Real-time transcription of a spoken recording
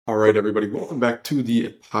right, everybody, welcome back to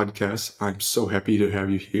the podcast. I'm so happy to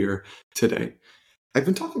have you here today. I've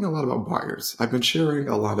been talking a lot about buyers. I've been sharing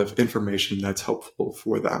a lot of information that's helpful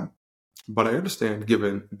for them. But I understand,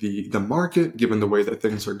 given the market, given the way that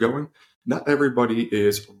things are going, not everybody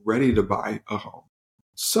is ready to buy a home.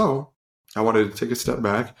 So I wanted to take a step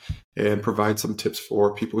back and provide some tips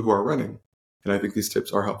for people who are renting. And I think these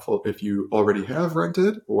tips are helpful if you already have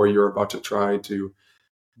rented or you're about to try to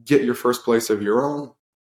get your first place of your own,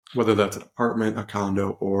 whether that's an apartment, a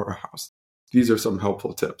condo, or a house. These are some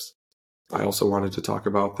helpful tips. I also wanted to talk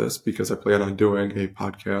about this because I plan on doing a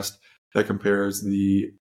podcast that compares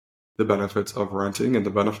the benefits of renting and the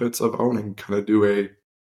benefits of owning, kind of do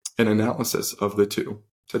an analysis of the two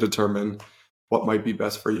to determine what might be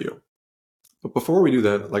best for you. But before we do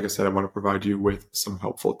that, like I said, I want to provide you with some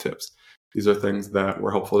helpful tips. These are things that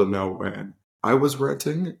were helpful to know when I was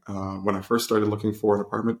renting, when I first started looking for an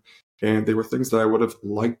apartment, and they were things that I would have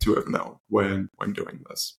liked to have known when doing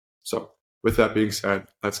this. So with that being said,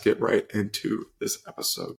 let's get right into this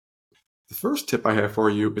episode. The first tip I have for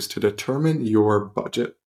you is to determine your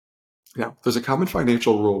budget. Now, there's a common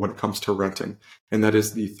financial rule when it comes to renting, and that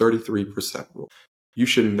is the 33% rule. You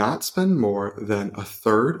should not spend more than a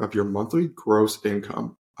third of your monthly gross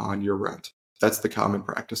income on your rent. That's the common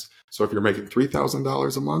practice. So if you're making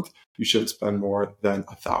 $3,000 a month, you shouldn't spend more than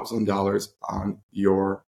 $1,000 on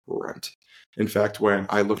your rent. In fact, when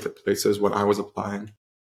I looked at places when I was applying,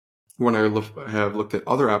 when I have looked at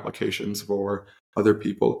other applications for other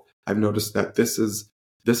people, I've noticed that this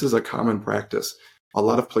is a common practice. A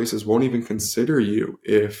lot of places won't even consider you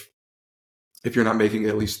if you're not making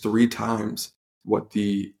at least 3 times what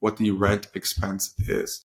the rent expense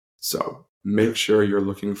is. So make sure you're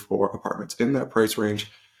looking for apartments in that price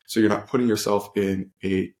range so you're not putting yourself in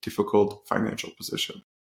a difficult financial position.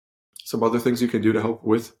 Some other things you can do to help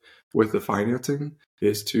with the financing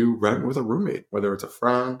is to rent with a roommate, whether it's a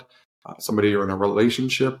friend, somebody you're in a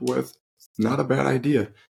relationship with. Not a bad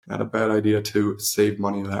idea. Not a bad idea to save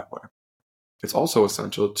money that way. It's also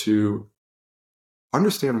essential to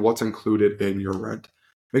understand what's included in your rent.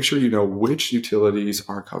 Make sure you know which utilities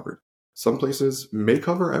are covered. Some places may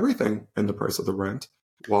cover everything in the price of the rent,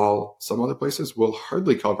 while some other places will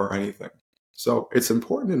hardly cover anything. So it's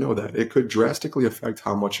important to know that it could drastically affect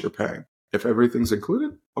how much you're paying. If everything's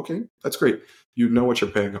included, okay, that's great. You know what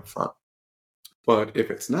you're paying up front. But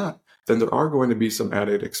if it's not, then there are going to be some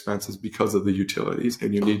added expenses because of the utilities,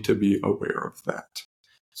 and you need to be aware of that.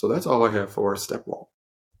 So that's all I have for step 1.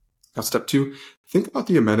 Now, step 2, think about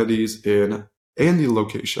the amenities and the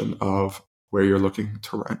location of where you're looking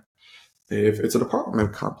to rent. If it's an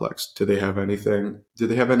apartment complex, do they have anything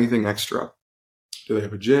extra? Do they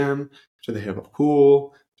have a gym? Do they have a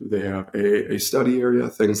pool? Do they have a study area?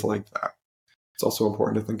 Things like that. It's also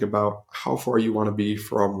important to think about how far you want to be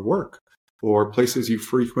from work or places you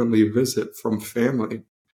frequently visit from family,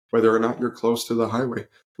 whether or not you're close to the highway.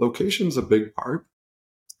 Location's a big part.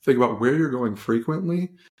 Think about where you're going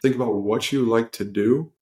frequently. Think about what you like to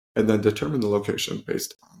do, and then determine the location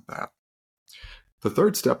based on that. The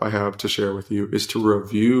third step I have to share with you is to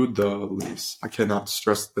review the lease. I cannot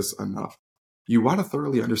stress this enough. You want to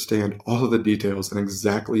thoroughly understand all of the details and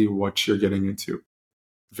exactly what you're getting into.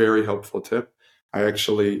 Very helpful tip. I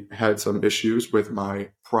actually had some issues with my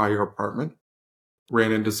prior apartment,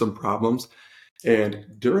 ran into some problems, and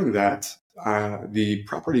during that, the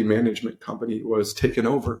property management company was taken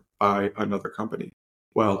over by another company.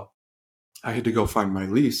 Well, I had to go find my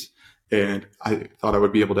lease, and I thought I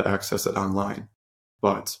would be able to access it online.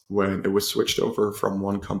 But when it was switched over from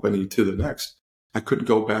one company to the next, I couldn't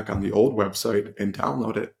go back on the old website and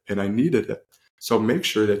download it, and I needed it. So make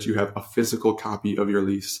sure that you have a physical copy of your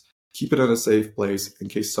lease. Keep it in a safe place in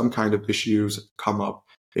case some kind of issues come up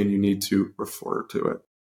and you need to refer to it.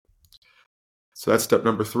 So that's step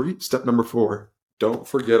number 3. Step number 4, don't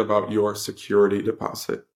forget about your security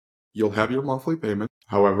deposit. You'll have your monthly payment.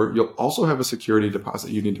 However, you'll also have a security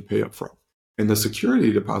deposit you need to pay up front. And the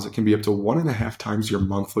security deposit can be up to 1.5 times your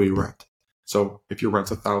monthly rent. So if your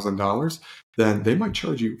rent's $1,000, then they might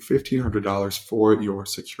charge you $1,500 for your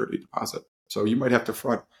security deposit. So you might have to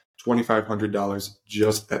front $2,500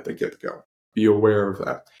 just at the get-go. Be aware of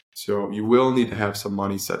that. So you will need to have some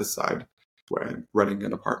money set aside when renting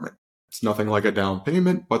an apartment. It's nothing like a down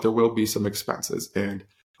payment, but there will be some expenses, and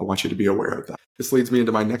I want you to be aware of that. This leads me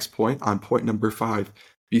into my next point, on point number 5.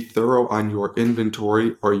 Be thorough on your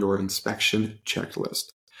inventory or your inspection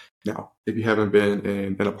checklist. Now, if you haven't been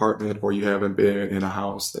in an apartment or you haven't been in a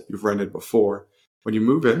house that you've rented before, when you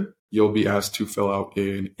move in, you'll be asked to fill out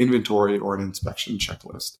an inventory or an inspection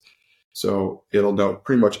checklist. So it'll note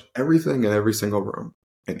pretty much everything in every single room.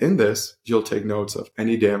 And in this, you'll take notes of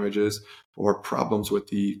any damages or problems with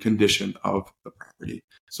the condition of the property.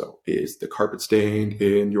 So is the carpet stained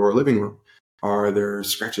in your living room? Are there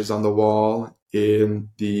scratches on the wall in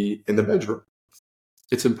the bedroom?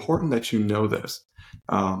 It's important that you know this.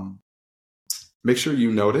 Make sure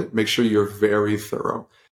you note it. Make sure you're very thorough.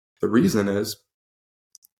 The reason is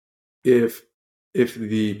if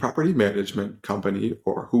the property management company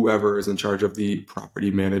or whoever is in charge of the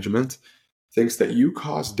property management thinks that you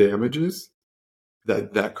caused damages,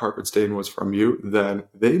 that carpet stain was from you, then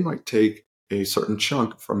they might take a certain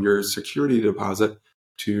chunk from your security deposit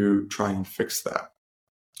to try and fix that.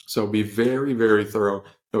 So be very, very thorough.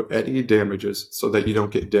 Note any damages so that you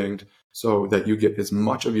don't get dinged, so that you get as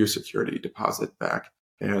much of your security deposit back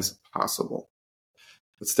as possible.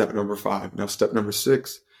 That's step number 5. Now, step number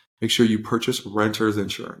 6, make sure you purchase renter's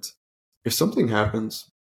insurance. If something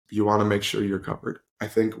happens, you want to make sure you're covered. I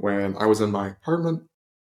think when I was in my apartment,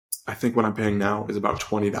 I think what I'm paying now is about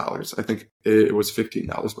 $20. I think it was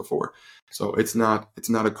 $15 before. So it's not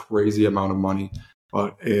a crazy amount of money,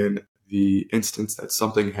 but in the instance that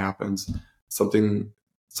something happens, something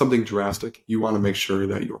drastic, you want to make sure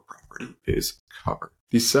that your property is covered.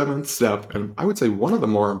 The 7th step, and I would say one of the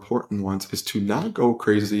more important ones, is to not go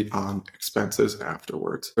crazy on expenses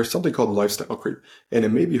afterwards. There's something called lifestyle creep, and it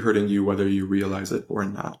may be hurting you whether you realize it or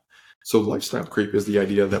not. So lifestyle creep is the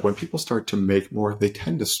idea that when people start to make more, they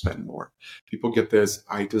tend to spend more. People get this,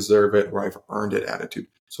 I deserve it, or I've earned it attitude.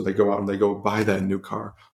 So they go out and they go buy that new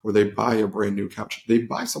car, or they buy a brand new couch. They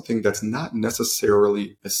buy something that's not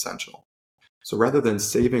necessarily essential. So rather than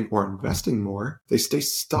saving or investing more, they stay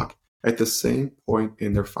stuck at the same point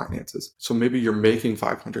in their finances. So maybe you're making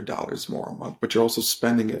 $500 more a month, but you're also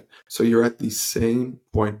spending it. So you're at the same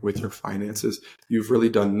point with your finances. You've really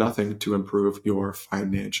done nothing to improve your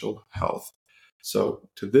financial health. So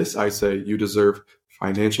to this, I say you deserve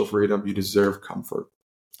financial freedom. You deserve comfort.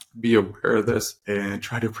 Be aware of this and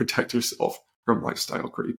try to protect yourself from lifestyle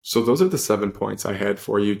creep. So those are the 7 points I had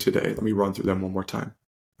for you today. Let me run through them one more time.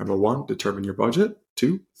 Number 1, determine your budget.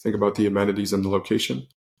 2, think about the amenities and the location.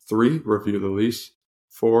 3, review the lease.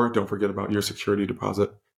 4, don't forget about your security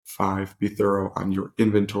deposit. 5, be thorough on your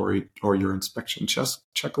inventory or your inspection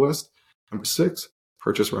checklist. Number 6,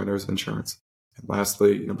 purchase renter's insurance. And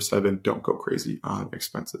lastly, number 7, don't go crazy on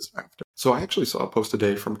expenses after. So I actually saw a post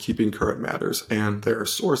today from Keeping Current Matters, and their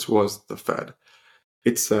source was the Fed.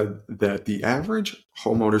 It said that the average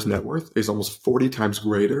homeowner's net worth is almost 40 times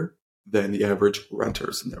greater than the average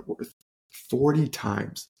renter's net worth. 40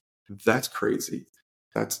 times. That's crazy.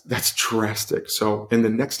 That's drastic. So in the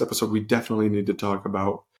next episode, we definitely need to talk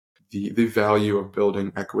about the value of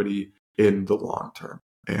building equity in the long term.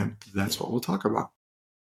 And that's what we'll talk about.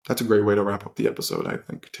 That's a great way to wrap up the episode, I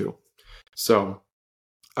think, too. So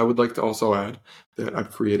I would like to also add that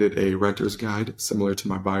I've created a renter's guide similar to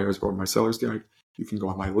my buyer's or my seller's guide. You can go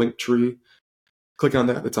on my Linktree, click on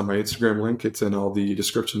that. It's on my Instagram link. It's in all the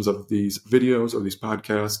descriptions of these videos or these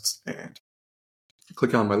podcasts. And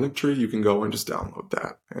click on my Linktree. You can go and just download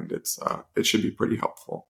that. And it should be pretty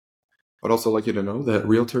helpful. I'd also like you to know that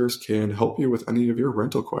realtors can help you with any of your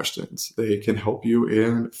rental questions. They can help you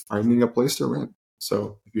in finding a place to rent.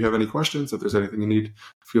 So if you have any questions, if there's anything you need,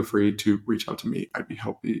 feel free to reach out to me. I'd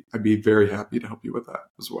be very happy to help you with that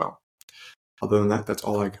as well. Other than that, that's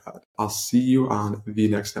all I got. I'll see you on the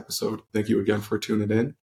next episode. Thank you again for tuning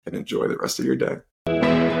in and enjoy the rest of your day.